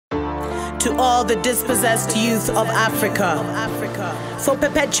to all the dispossessed youth of Africa, for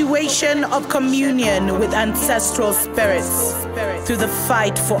perpetuation of communion with ancestral spirits through the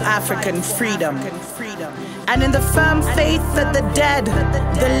fight for African freedom, and in the firm faith that the dead,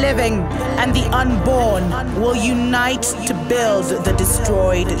 the living, and the unborn will unite to build the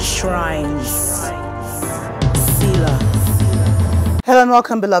destroyed shrines. Selah. Hello and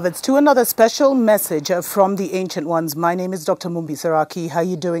welcome, beloveds, to another special message from the Ancient Ones. My name is Dr. Mumbi. How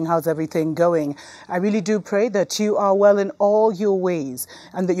you doing? How's everything going? I really do pray that you are well in all your ways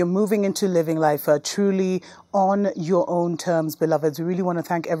and that you're moving into living life truly on your own terms, beloveds. We really want to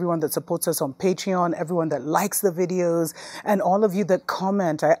thank everyone that supports us on Patreon, everyone that likes the videos, and all of you that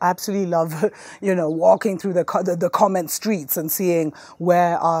comment. I absolutely love, walking through the comment streets and seeing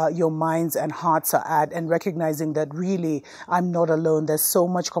where your minds and hearts are at, and recognizing that really I'm not alone. There's so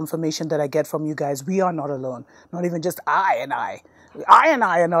much confirmation that I get from you guys. We are not alone. Not even just I and I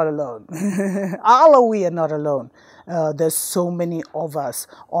are not alone. All of we are not alone. There's so many of us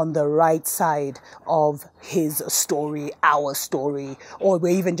on the right side of his story, our story, or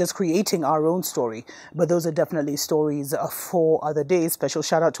we're even just creating our own story. But those are definitely stories for other days. Special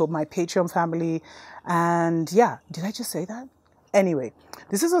shout out to my Patreon family. And yeah, did I just say that? Anyway,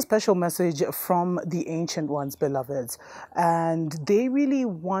 this is a special message from the Ancient Ones, beloveds. And they really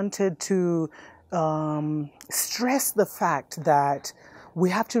wanted to stress the fact that we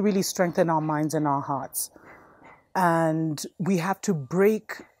have to really strengthen our minds and our hearts. And we have to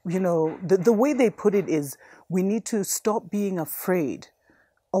break, the way they put it is we need to stop being afraid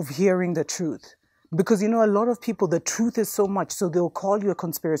of hearing the truth. Because, a lot of people, the truth is so much, so they'll call you a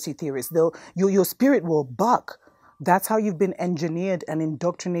conspiracy theorist. Your spirit will buck. That's how you've been engineered and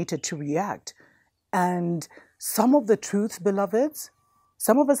indoctrinated to react. And some of the truth, beloveds,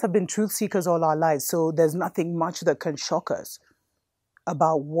 some of us have been truth seekers all our lives, so there's nothing much that can shock us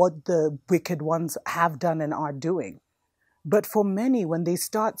about what the wicked ones have done and are doing. But for many, when they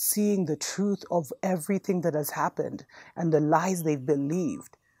start seeing the truth of everything that has happened and the lies they've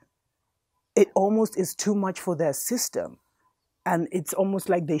believed, it almost is too much for their system. And it's almost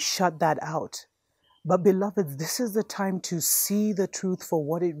like they shut that out. But beloveds, this is the time to see the truth for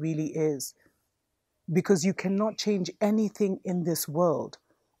what it really is. Because you cannot change anything in this world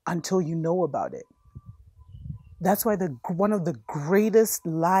until you know about it. That's why one of the greatest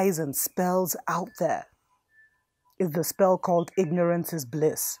lies and spells out there is the spell called ignorance is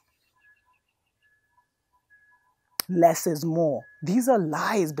bliss. Less is more. These are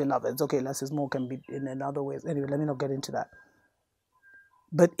lies, beloveds. Okay, less is more can be in other ways. Anyway, let me not get into that.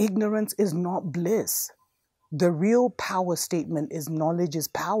 But ignorance is not bliss. The real power statement is knowledge is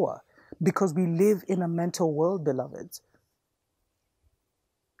power, because we live in a mental world, beloveds.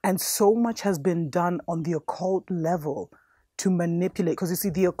 And so much has been done on the occult level to manipulate, because you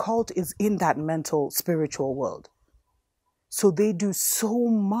see, the occult is in that mental, spiritual world. So they do so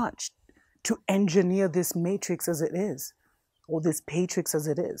much to engineer this matrix as it is, or this patrix as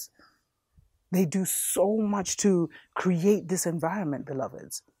it is. They do so much to create this environment,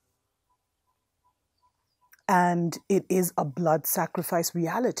 beloveds. And it is a blood sacrifice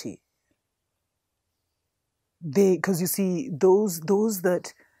reality. Because you see, those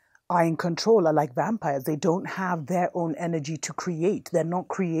that are in control are like vampires. They don't have their own energy to create. They're not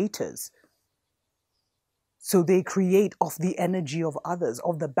creators. So they create off the energy of others,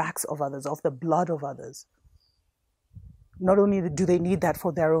 of the backs of others, of the blood of others. Not only do they need that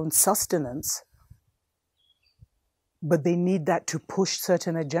for their own sustenance, but they need that to push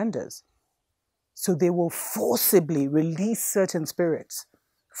certain agendas. So they will forcibly release certain spirits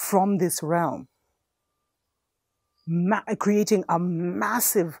from this realm, creating a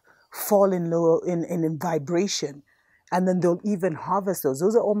massive fall in vibration. And then they'll even harvest those.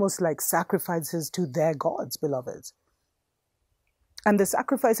 Those are almost like sacrifices to their gods, beloveds. And the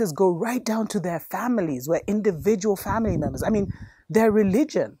sacrifices go right down to their families, where individual family members, their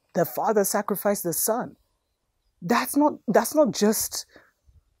religion, the father sacrificed the son. That's not just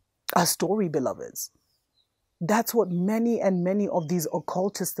a story, beloveds. That's what many of these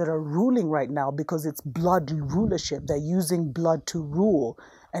occultists that are ruling right now, because it's blood rulership. They're using blood to rule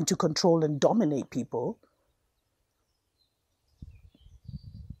and to control and dominate people.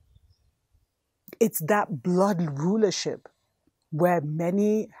 It's that blood rulership where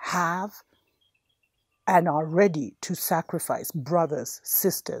many have and are ready to sacrifice brothers,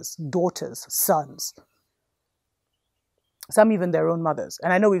 sisters, daughters, sons. Some even their own mothers.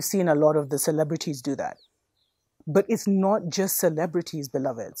 And I know we've seen a lot of the celebrities do that. But it's not just celebrities,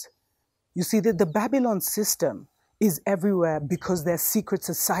 beloveds. You see, that the Babylon system is everywhere because their secret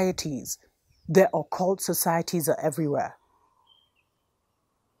societies, their occult societies are everywhere.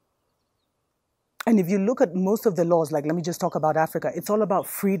 And if you look at most of the laws, like let me just talk about Africa, it's all about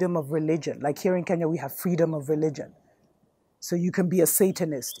freedom of religion. Like here in Kenya, we have freedom of religion. So you can be a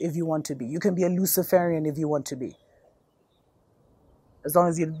Satanist if you want to be. You can be a Luciferian if you want to be, as long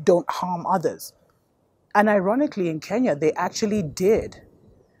as you don't harm others. And ironically, in Kenya, they actually did.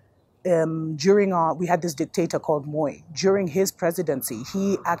 We had this dictator called Moi. During his presidency,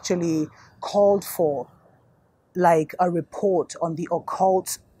 he actually called for like a report on the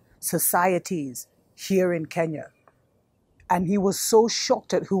occult societies here in Kenya. And he was so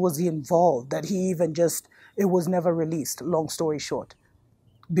shocked at who was involved that it was never released, long story short,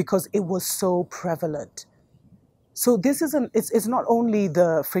 because it was so prevalent. So it's not only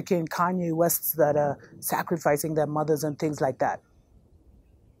the freaking Kanye Wests that are sacrificing their mothers and things like that.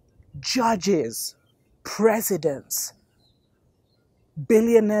 Judges, presidents,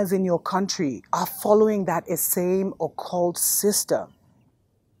 billionaires in your country are following that same occult system.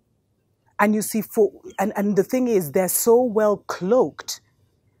 And you see, and the thing is, they're so well cloaked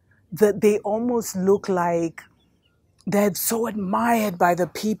that they almost look like they're so admired by the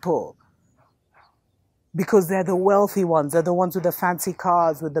people because they're the wealthy ones. They're the ones with the fancy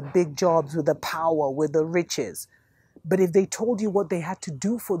cars, with the big jobs, with the power, with the riches. But if they told you what they had to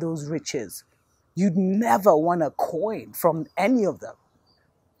do for those riches, you'd never want a coin from any of them.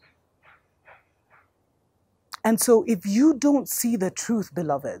 And so if you don't see the truth,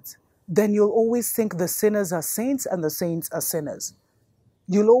 beloveds, then you'll always think the sinners are saints and the saints are sinners.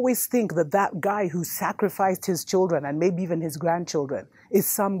 You'll always think that that guy who sacrificed his children and maybe even his grandchildren is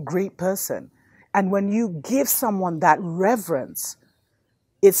some great person. And when you give someone that reverence,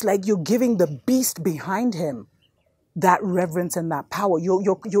 it's like you're giving the beast behind him that reverence and that power.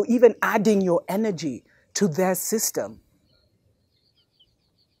 You're even adding your energy to their system.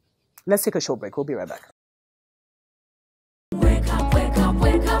 Let's take a short break. We'll be right back. Wake up, wake up,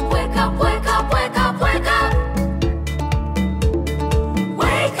 wake up, wake up, wake up, wake up, wake up.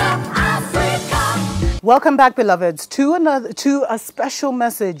 Wake up, Africa. Welcome back, beloveds, to a special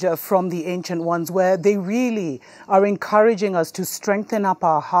message from the Ancient Ones, where they really are encouraging us to strengthen up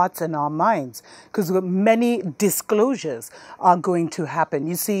our hearts and our minds, because many disclosures are going to happen.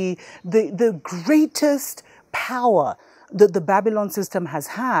 You see, the greatest power that the Babylon system has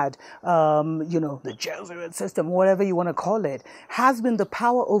had, the Jesuit system, whatever you want to call it, has been the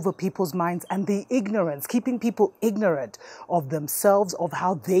power over people's minds and the ignorance, keeping people ignorant of themselves, of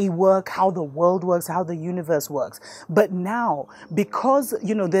how they work, how the world works, how the universe works. But now, because,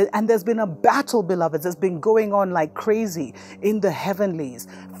 and there's been a battle, beloveds, that's been going on like crazy in the heavenlies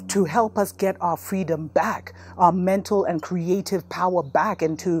to help us get our freedom back, our mental and creative power back,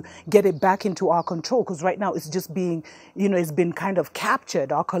 and to get it back into our control. Because right now it's just being, it's been kind of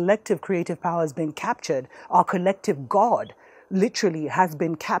captured. Our collective creative power has been captured. Our collective God literally has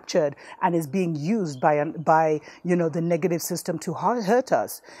been captured and is being used by the negative system to hurt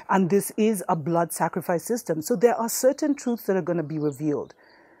us. And this is a blood sacrifice system. So there are certain truths that are going to be revealed.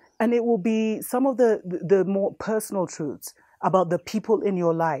 And it will be some of the more personal truths about the people in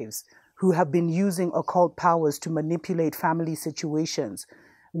your lives who have been using occult powers to manipulate family situations.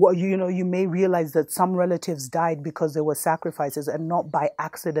 Well, you may realize that some relatives died because there were sacrifices and not by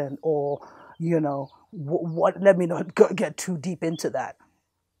accident, or, let me not get too deep into that.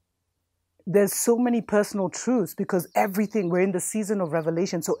 There's so many personal truths because we're in the season of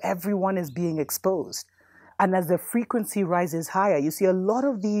revelation, so everyone is being exposed. And as the frequency rises higher, you see a lot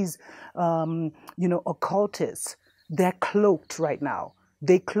of these, occultists, they're cloaked right now.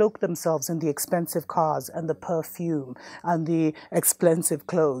 They cloak themselves in the expensive cars and the perfume and the expensive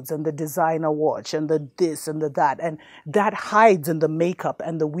clothes and the designer watch and the this and the that. And that hides in the makeup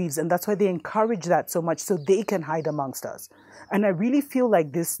and the weaves. And that's why they encourage that so much, so they can hide amongst us. And I really feel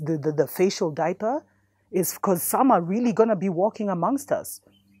like the facial diaper is because some are really going to be walking amongst us.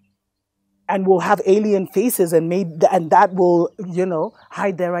 And will have alien faces, and that will,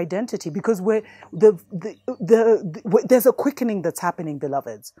 hide their identity, because there's a quickening that's happening,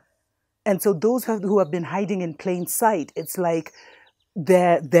 beloveds. And so those who have been hiding in plain sight, it's like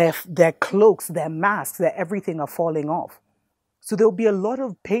their cloaks, their masks, their everything are falling off. So there'll be a lot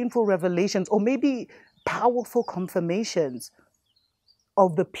of painful revelations, or maybe powerful confirmations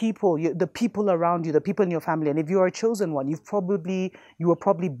of the people around you, the people in your family. And if you are a chosen one, you were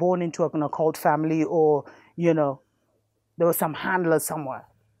probably born into an occult family, or, there was some handler somewhere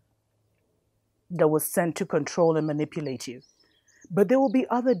that was sent to control and manipulate you. But there will be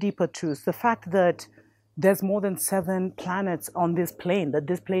other deeper truths. The fact that there's more than 7 planets on this plane, that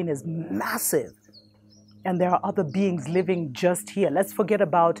this plane is massive. And there are other beings living just here. Let's forget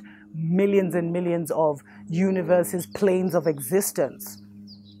about millions and millions of universes, planes of existence.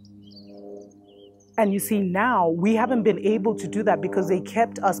 And you see, now we haven't been able to do that because they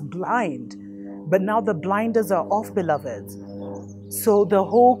kept us blind. But now the blinders are off, beloveds. So the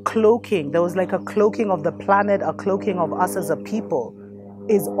whole cloaking, there was like a cloaking of the planet, a cloaking of us as a people,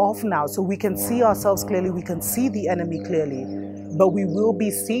 is off now. So we can see ourselves clearly, we can see the enemy clearly, but we will be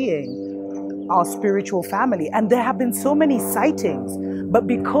seeing our spiritual family. And there have been so many sightings, but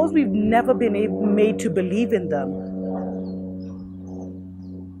because we've never been made to believe in them,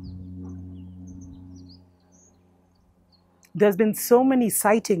 there's been so many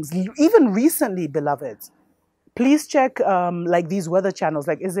sightings, even recently, beloveds. Please check like these weather channels,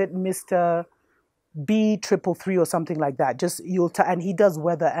 like is it Mr. B333 or something like that? Just and he does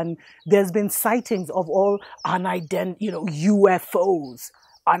weather, and there's been sightings of all UFOs,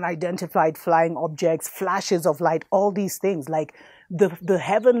 unidentified flying objects, flashes of light, all these things. Like the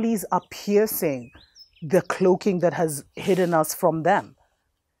heavenlies are piercing the cloaking that has hidden us from them.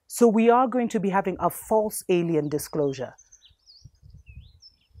 So we are going to be having a false alien disclosure,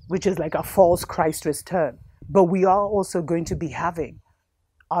 which is like a false Christ return. But we are also going to be having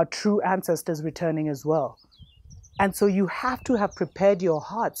our true ancestors returning as well. And so you have to have prepared your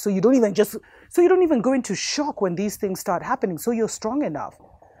heart so you don't even go into shock when these things start happening. So you're strong enough.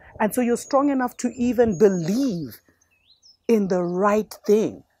 And so you're strong enough to even believe in the right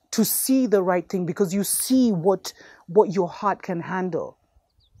thing, to see the right thing, because you see what your heart can handle.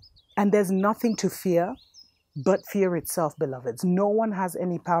 And there's nothing to fear but fear itself, beloveds. No one has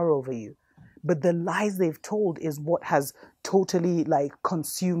any power over you. But the lies they've told is what has totally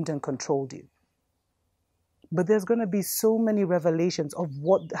consumed and controlled you. But there's going to be so many revelations of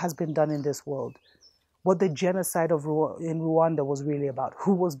what has been done in this world, what the genocide in Rwanda was really about,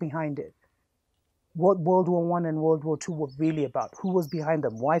 who was behind it, what World War I and World War II were really about, who was behind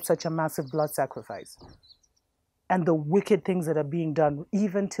them, why such a massive blood sacrifice, and the wicked things that are being done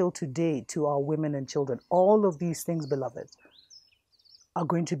even till today to our women and children. All of these things, beloved, are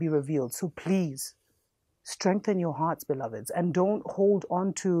going to be revealed. So please, strengthen your hearts, beloveds, and don't hold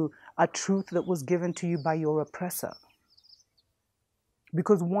on to a truth that was given to you by your oppressor.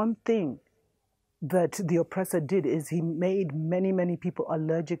 Because one thing that the oppressor did is he made many, many people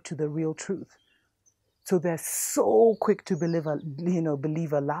allergic to the real truth. So they're so quick to believe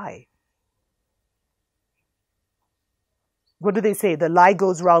a lie. What do they say? The lie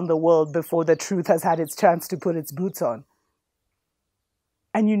goes round the world before the truth has had its chance to put its boots on.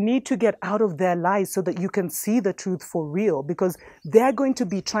 And you need to get out of their lies so that you can see the truth for real, because they're going to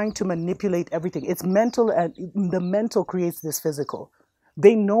be trying to manipulate everything. It's mental, and the mental creates this physical.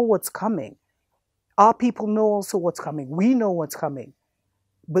 They know what's coming. Our people know also what's coming. We know what's coming.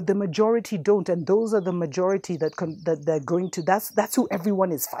 But the majority don't, and those are the majority that they're going to, that's who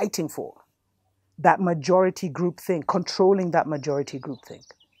everyone is fighting for. That majority group thing, controlling that majority group thing.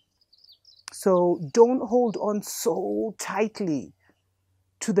 So don't hold on so tightly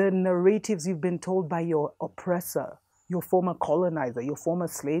to the narratives you've been told by your oppressor, your former colonizer, your former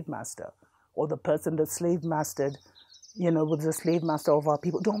slave master, or the person that slave mastered, was the slave master of our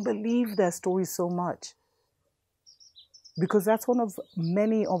people. Don't believe their stories so much. Because that's one of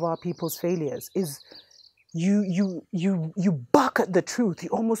many of our people's failures, is you buck at the truth. You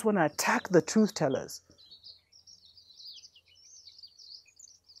almost want to attack the truth tellers.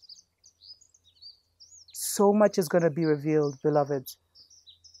 So much is going to be revealed, beloveds.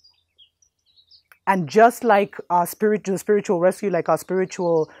 And just like our spiritual rescue, like our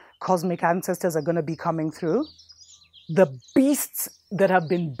spiritual cosmic ancestors are going to be coming through, the beasts that have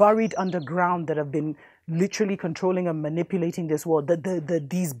been buried underground, that have been literally controlling and manipulating this world, that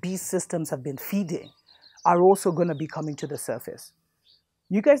these beast systems have been feeding, are also going to be coming to the surface.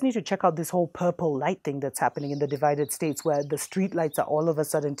 You guys need to check out this whole purple light thing that's happening in the divided states, where the street lights are all of a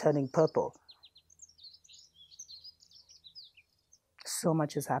sudden turning purple. So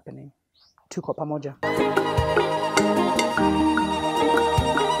much is happening. Tuko pamoja.